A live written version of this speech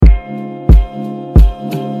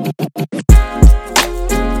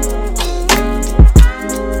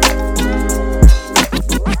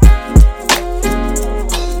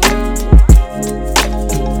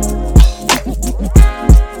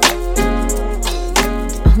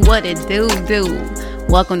What it do?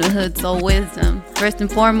 Welcome to Hood Soul Wisdom. First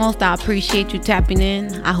and foremost, I appreciate you tapping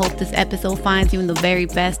in. I hope this episode finds you in the very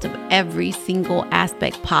best of every single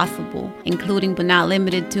aspect possible, including but not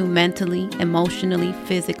limited to mentally, emotionally,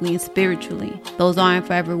 physically, and spiritually. Those are and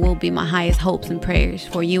forever will be my highest hopes and prayers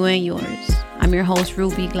for you and yours. I'm your host,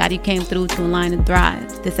 Ruby. Glad you came through to Align and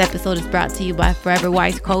Thrive. This episode is brought to you by Forever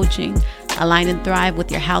Wise Coaching. Align and thrive with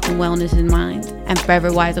your health and wellness in mind. And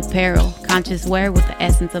Forever Wise Apparel, conscious wear with the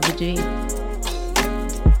essence of a G.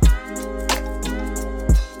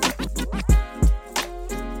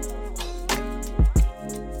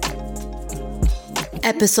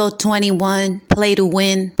 Episode 21, Play to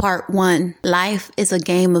Win, Part 1. Life is a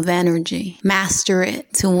game of energy. Master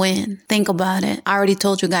it to win. Think about it. I already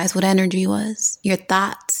told you guys what energy was. Your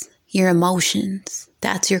thoughts, your emotions.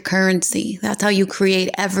 That's your currency. That's how you create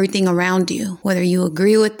everything around you. Whether you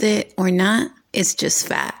agree with it or not, it's just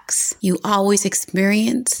facts. You always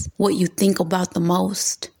experience what you think about the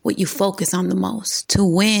most, what you focus on the most. To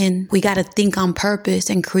win, we got to think on purpose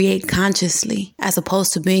and create consciously, as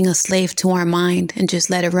opposed to being a slave to our mind and just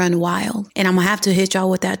let it run wild. And I'm going to have to hit y'all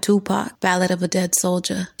with that Tupac, Ballad of a Dead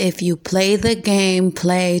Soldier. If you play the game,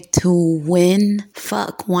 play to win.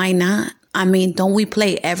 Fuck, why not? I mean, don't we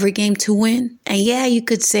play every game to win? And yeah, you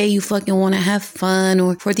could say you fucking want to have fun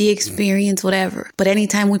or for the experience, whatever. But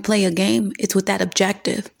anytime we play a game, it's with that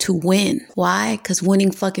objective to win. Why? Because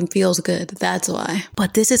winning fucking feels good. That's why.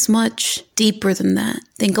 But this is much deeper than that.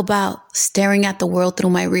 Think about staring at the world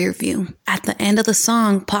through my rear view. At the end of the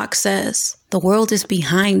song, Pac says, the world is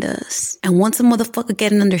behind us. And once a motherfucker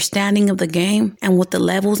get an understanding of the game and what the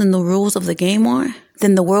levels and the rules of the game are,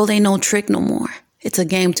 then the world ain't no trick no more. It's a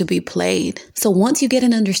game to be played. So once you get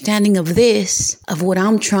an understanding of this, of what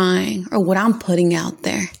I'm trying or what I'm putting out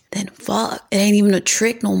there, then fuck, it ain't even a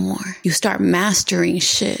trick no more. You start mastering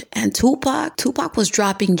shit. And Tupac was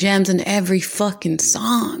dropping gems in every fucking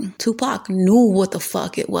song. Tupac knew what the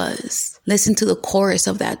fuck it was. Listen to the chorus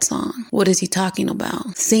of that song. What is he talking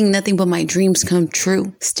about? Seeing nothing but my dreams come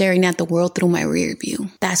true. Staring at the world through my rear view.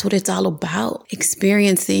 That's what it's all about.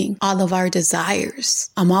 Experiencing all of our desires.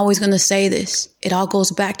 I'm always going to say this. It all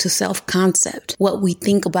goes back to self-concept. What we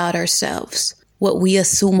think about ourselves. What we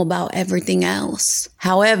assume about everything else.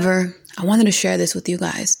 However, I wanted to share this with you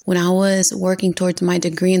guys. When I was working towards my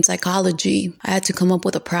degree in psychology, I had to come up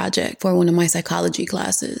with a project for one of my psychology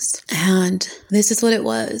classes. And this is what it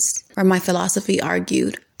was. Where my philosophy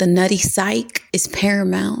argued, the nutty psych is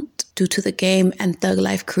paramount due to the game and thug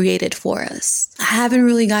life created for us. I haven't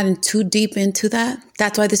really gotten too deep into that.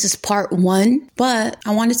 That's why this is part 1. But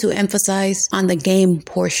I wanted to emphasize on the game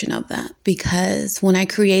portion of that. Because when I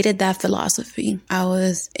created that philosophy, I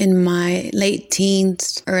was in my late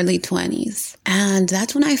teens, early 20s. And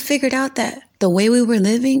that's when I figured out that the way we were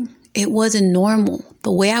living, it wasn't normal.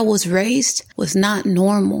 The way I was raised was not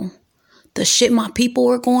normal. The shit my people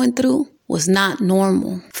were going through was not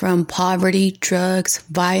normal. From poverty, drugs,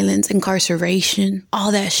 violence, incarceration,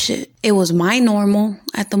 all that shit. It was my normal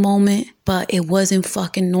at the moment, but it wasn't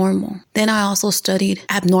fucking normal. Then I also studied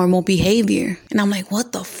abnormal behavior. And I'm like,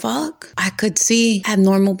 what the fuck? I could see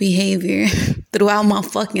abnormal behavior throughout my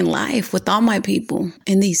fucking life with all my people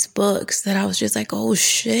in these books that I was just like, oh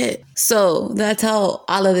shit. So that's how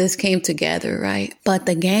all of this came together, right? But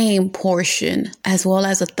the game portion, as well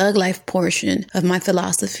as the thug life portion of my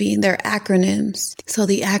philosophy, they're acronyms. So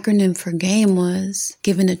the acronym for GAME was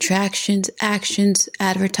given attractions, actions,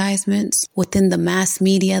 advertisements within the mass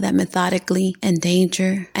media that methodically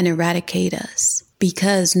endanger and eradicate us.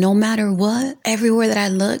 Because no matter what, everywhere that I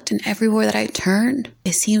looked and everywhere that I turned,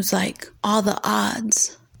 it seems like all the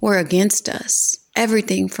odds were against us.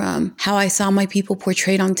 Everything from how I saw my people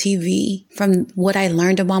portrayed on TV, from what I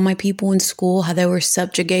learned about my people in school, how they were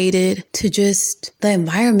subjugated, to just the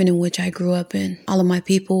environment in which I grew up in. All of my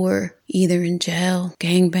people were either in jail,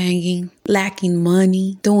 gangbanging, lacking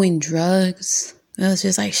money, doing drugs. It was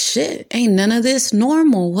just like, shit, ain't none of this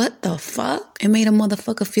normal. What the fuck? It made a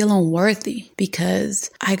motherfucker feel unworthy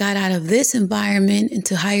because I got out of this environment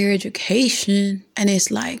into higher education. And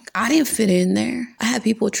it's like, I didn't fit in there. I had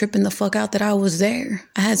people tripping the fuck out that I was there.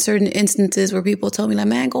 I had certain instances where people told me like,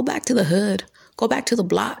 man, go back to the hood. Go back to the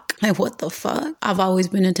block. Like, what the fuck? I've always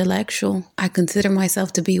been intellectual. I consider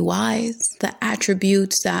myself to be wise. The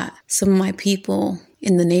attributes that some of my people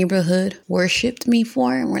in the neighborhood worshipped me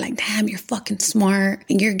for and were like, damn, you're fucking smart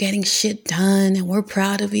and you're getting shit done and we're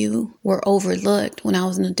proud of you, were overlooked when I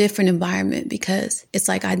was in a different environment because it's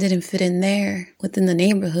like I didn't fit in there within the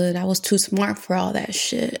neighborhood. I was too smart for all that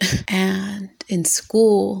shit. And in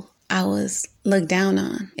school, I was looked down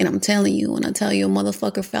on. And I'm telling you, when I tell you a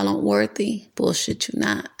motherfucker felt unworthy, bullshit you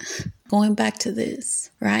not. going back to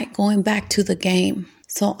this, right? Going back to the game.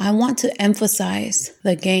 So I want to emphasize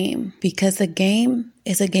the game because the game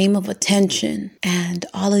is a game of attention and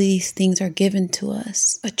all of these things are given to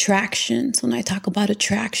us. Attractions. When I talk about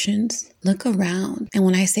attractions, look around. And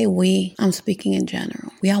when I say we, I'm speaking in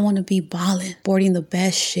general. We all want to be balling, sporting the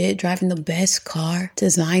best shit, driving the best car,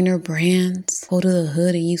 designer brands. Go to the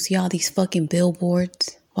hood and you see all these fucking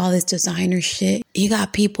billboards. All this designer shit. You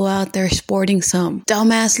got people out there sporting some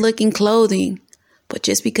dumbass looking clothing. But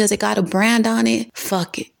just because it got a brand on it,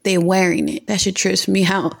 fuck it. They wearing it. That shit trips me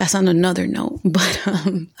out. That's on another note. But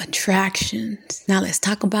attractions. Now let's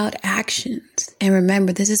talk about actions. And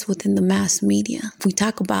remember, this is within the mass media. If we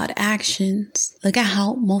talk about actions, look at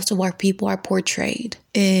how most of our people are portrayed.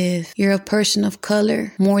 If you're a person of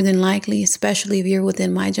color, more than likely, especially if you're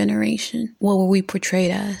within my generation, what were we portrayed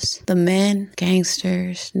as? The men,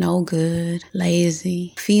 gangsters, no good,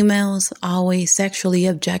 lazy. Females, always sexually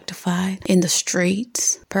objectified in the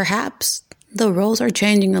streets. Perhaps the roles are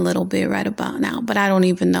changing a little bit right about now, but I don't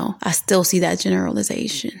even know. I still see that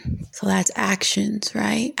generalization. So that's actions,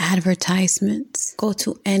 right? Advertisements. Go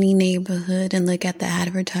to any neighborhood and look at the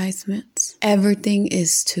advertisements. Everything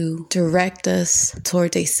is to direct us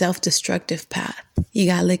towards a self-destructive path. You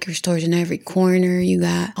got liquor stores in every corner. You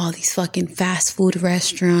got all these fucking fast food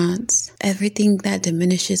restaurants. Everything that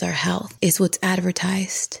diminishes our health is what's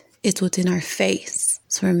advertised. It's what's in our face.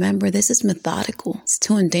 So remember, this is methodical. It's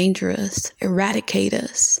to endanger us, eradicate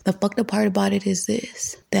us. The fucked up part about it is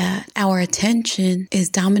this, that our attention is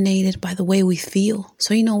dominated by the way we feel.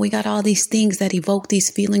 So, we got all these things that evoke these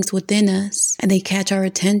feelings within us and they catch our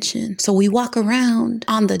attention. So we walk around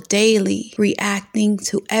on the daily reacting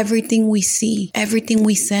to everything we see, everything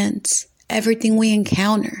we sense, everything we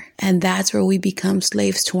encounter. And that's where we become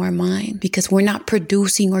slaves to our mind because we're not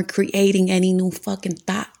producing or creating any new fucking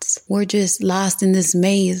thoughts. We're just lost in this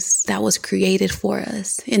maze that was created for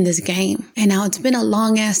us in this game. And now it's been a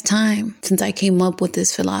long ass time since I came up with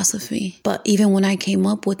this philosophy. But even when I came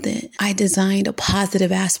up with it, I designed a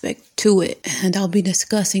positive aspect to it. And I'll be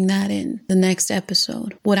discussing that in the next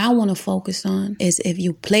episode. What I want to focus on is if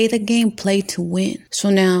you play the game, play to win. So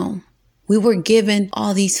now, we were given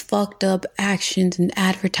all these fucked up actions and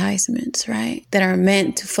advertisements, right? That are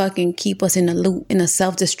meant to fucking keep us in a loop, in a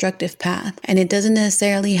self-destructive path. And it doesn't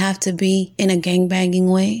necessarily have to be in a gangbanging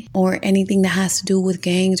way or anything that has to do with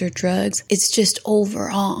gangs or drugs. It's just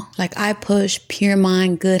overall. Like I push pure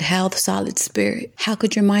mind, good health, solid spirit. How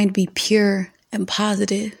could your mind be pure and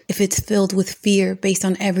positive if it's filled with fear based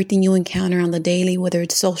on everything you encounter on the daily, whether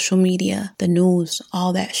it's social media, the news,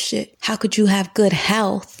 all that shit? How could you have good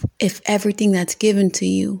health if everything that's given to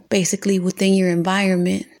you, basically within your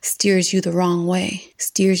environment, steers you the wrong way,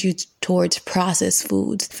 steers you towards processed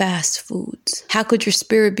foods, fast foods? How could your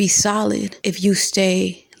spirit be solid if you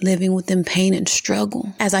stay living within pain and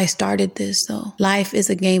struggle? As I started this though, life is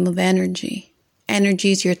a game of energy.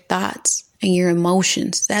 Energy is your thoughts and your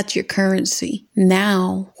emotions. That's your currency.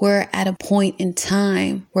 Now we're at a point in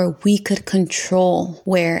time where we could control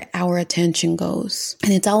where our attention goes.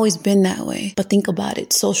 And it's always been that way. But think about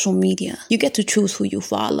it. Social media. You get to choose who you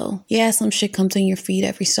follow. Yeah, some shit comes in your feed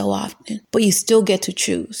every so often, but you still get to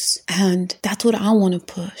choose. And that's what I want to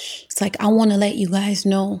push. It's like I want to let you guys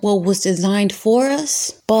know what was designed for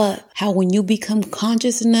us, but how when you become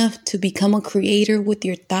conscious enough to become a creator with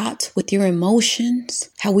your thoughts, with your emotions,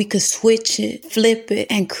 how we could switch it, flip it,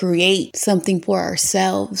 and create something for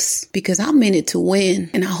ourselves. Because I'm in it to win,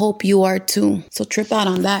 and I hope you are too. So trip out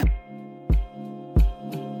on that.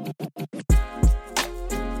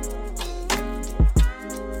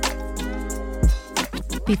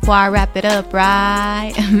 Before I wrap it up,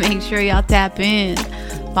 right? Make sure y'all tap in.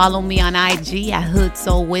 Follow me on IG at Hood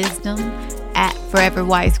Soul Wisdom, at Forever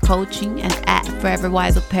Wise Coaching, and at Forever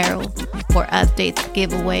Wise Apparel for updates,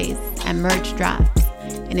 giveaways, and merch drops.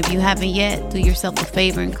 And if you haven't yet, do yourself a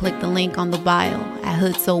favor and click the link on the bio at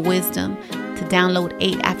Hood Soul Wisdom to download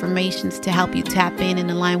 8 affirmations to help you tap in and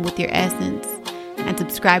align with your essence. And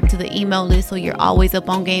subscribe to the email list so you're always up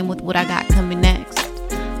on game with what I got coming next.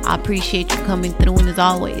 I appreciate you coming through, and as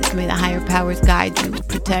always, may the higher powers guide you,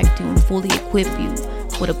 protect you, and fully equip you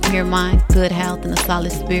with a pure mind, good health, and a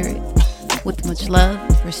solid spirit. With much love,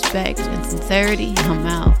 respect, and sincerity, I'm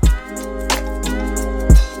out.